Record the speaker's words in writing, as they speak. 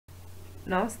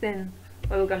Namaste,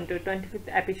 welcome to 25th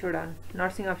episode on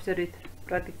Nursing Officer with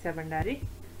Pratiksha Bhandari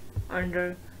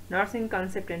under Nursing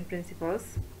Concept and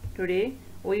Principles. Today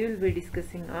we will be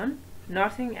discussing on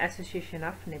Nursing Association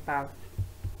of Nepal.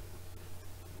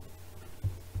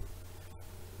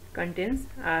 Contents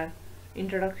are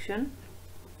introduction,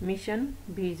 mission,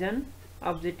 vision,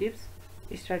 objectives,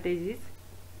 strategies,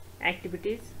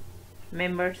 activities,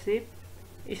 membership,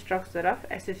 structure of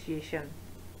association.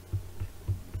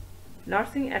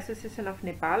 Nursing Association of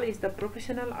Nepal is the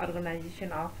professional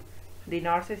organization of the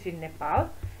nurses in Nepal,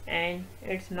 and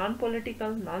it's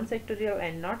non-political, non-sectorial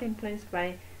and not influenced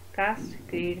by caste,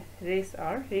 creed, race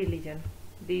or religion.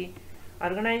 The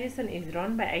organization is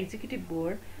run by executive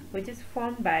board, which is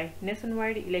formed by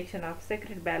nationwide election of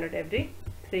secret ballot every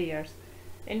 3 years.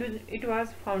 And it was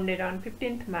founded on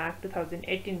 15th March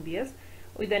 2018 BS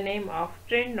with the name of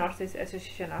Trained Nurses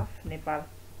Association of Nepal.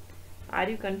 Are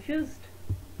you confused?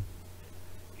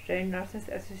 Trained Nurses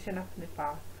Association of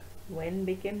Nepal. When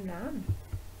became NAN?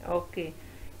 Okay,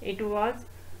 it was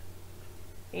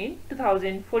in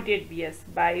 2048 BS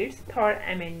by its third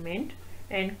amendment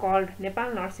and called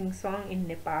Nepal Nursing Song in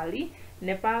Nepali,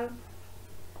 Nepal,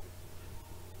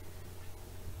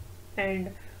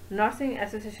 and Nursing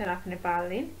Association of Nepal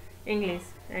in English,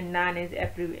 and NAN is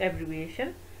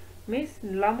abbreviation. Miss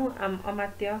Lamu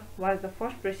Amatya was the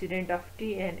first president of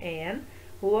TNAN,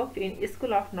 who worked in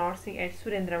School of Nursing at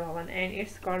Surendra Bhavan, and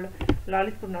it's called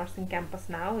Lalitpur Nursing Campus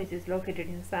now, which is located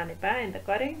in Sanepa, and the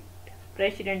current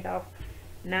president of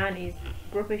NAN is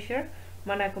Professor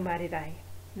Manakumari Rai.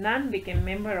 NAN became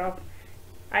member of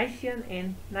ASEAN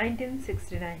in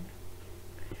 1969.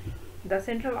 The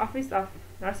central office of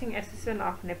Nursing Association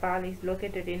of Nepal is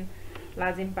located in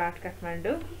Lazimpat,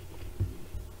 Kathmandu.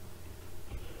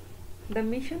 The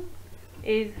mission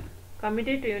is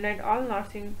committed to unite all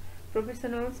nursing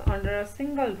professionals under a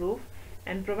single roof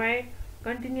and provide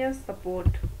continuous support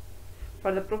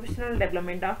for the professional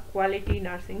development of quality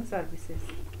nursing services.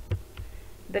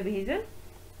 The vision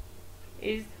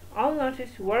is all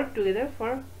nurses work together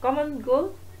for common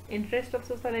goal, interest of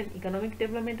social and economic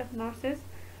development of nurses,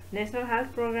 national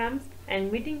health programs, and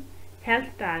meeting health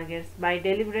targets by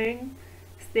delivering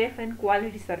safe and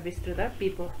quality service to the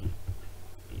people.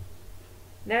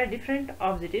 There are different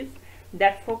objectives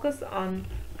that focus on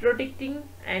protecting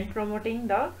and promoting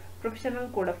the professional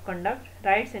code of conduct,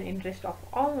 rights and interests of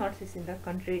all nurses in the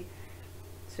country.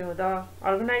 So the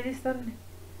organization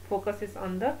focuses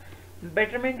on the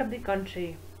betterment of the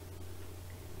country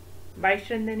by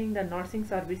strengthening the nursing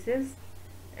services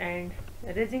and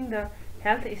raising the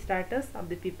health status of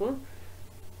the people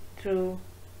through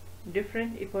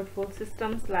different effortful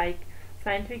systems like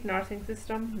scientific nursing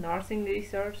system, nursing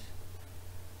research,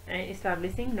 and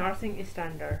establishing nursing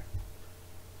standard.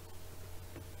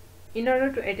 In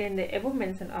order to attain the above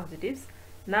mentioned objectives,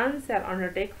 NAN shall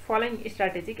undertake following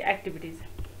strategic activities.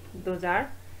 Those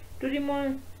are to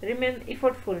remain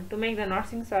effortful to make the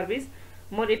nursing service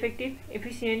more effective,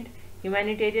 efficient,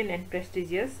 humanitarian and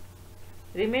prestigious,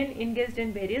 remain engaged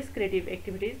in various creative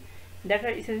activities that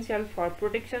are essential for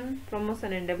protection,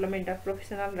 promotion and development of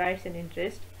professional rights and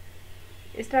interests,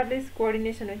 establish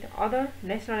coordination with other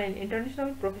national and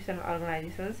international professional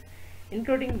organizations,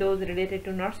 including those related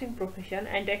to nursing profession,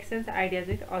 and exchange ideas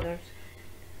with others.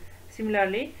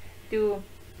 Similarly, to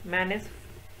manage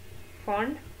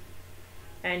fund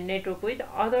and network with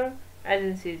other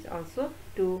agencies also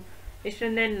to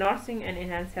strengthen nursing and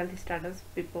enhance health status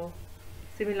people.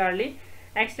 Similarly,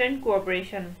 extend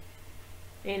cooperation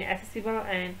in accessible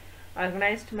and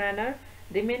organized manner,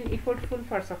 remain effortful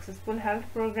for successful health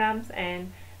programs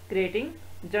and creating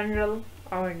general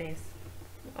awareness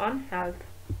on health.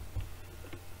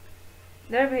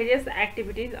 There are various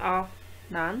activities of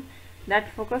NAN that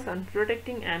focus on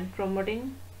protecting and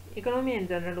promoting economy and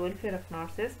general welfare of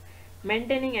nurses,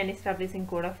 maintaining and establishing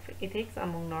code of ethics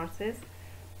among nurses,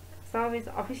 serve as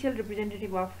official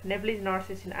representative of Nepalese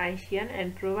nurses in ASEAN,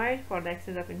 and provide for the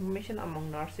exchange of information among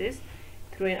nurses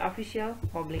through an official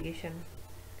publication.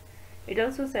 It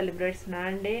also celebrates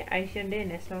NAN Day, ASEAN Day,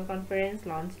 National Conference,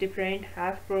 launch different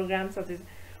health programs such as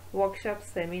workshops,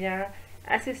 seminar,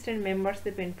 assistant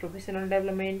membership in professional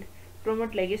development,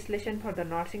 promote legislation for the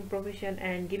nursing profession,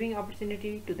 and giving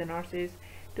opportunity to the nurses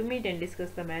to meet and discuss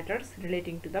the matters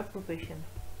relating to the profession.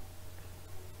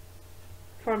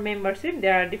 For membership,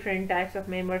 there are different types of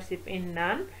membership in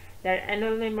NAN. There are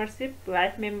annual membership,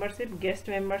 life membership, guest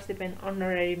membership and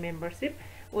honorary membership.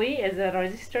 We as a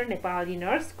registered Nepali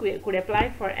nurse could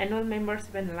apply for annual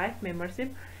membership and life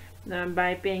membership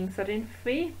by paying certain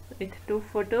fee with 2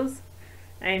 photos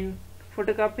and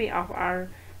photocopy of our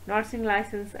nursing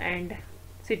license and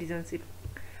citizenship.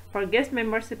 For guest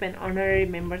membership and honorary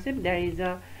membership, there is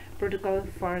a protocol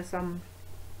for some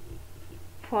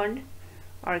fund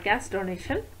or cash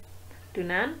donation to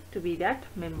NAN to be that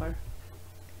member.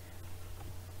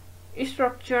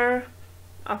 Structure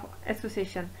of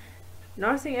association.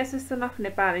 Nursing Association of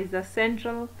Nepal is the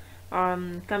central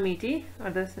committee or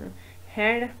the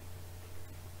head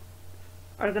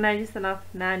organization of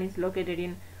NAN is located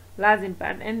in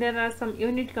Lajinpat, and there are some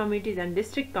unit committees and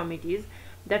district committees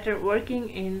that are working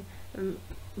in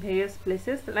various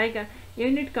places. Like a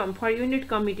for unit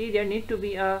committee, there need to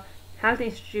be a health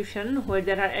institution where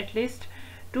there are at least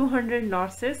 200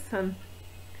 nurses.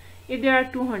 If there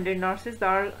are 200 nurses,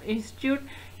 the institute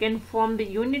can form the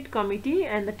unit committee,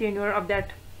 and the tenure of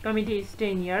that committee is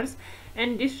 10 years.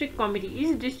 And district committee,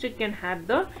 each district can have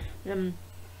the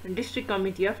district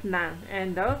committee of NAN,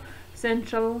 and the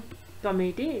central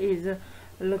committee is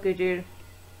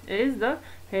the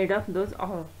head of those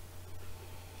all.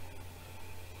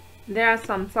 There are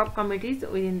some subcommittees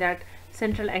within that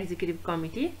central executive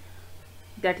committee.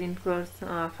 That includes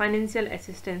financial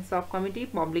assistance subcommittee,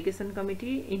 publication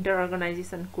committee,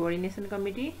 inter-organization coordination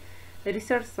committee,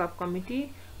 research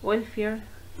subcommittee, welfare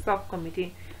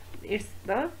subcommittee. It's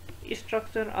the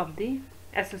structure of the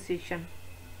association.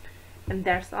 And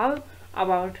that's all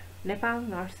about Nepal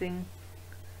Nursing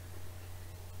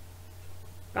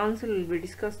Council. Will be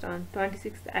discussed on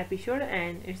 26th episode,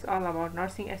 and it's all about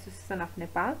Nursing Association of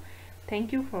Nepal.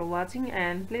 Thank you for watching,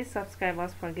 and please subscribe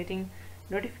us for getting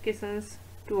notifications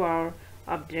to our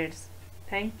updates.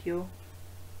 Thank you.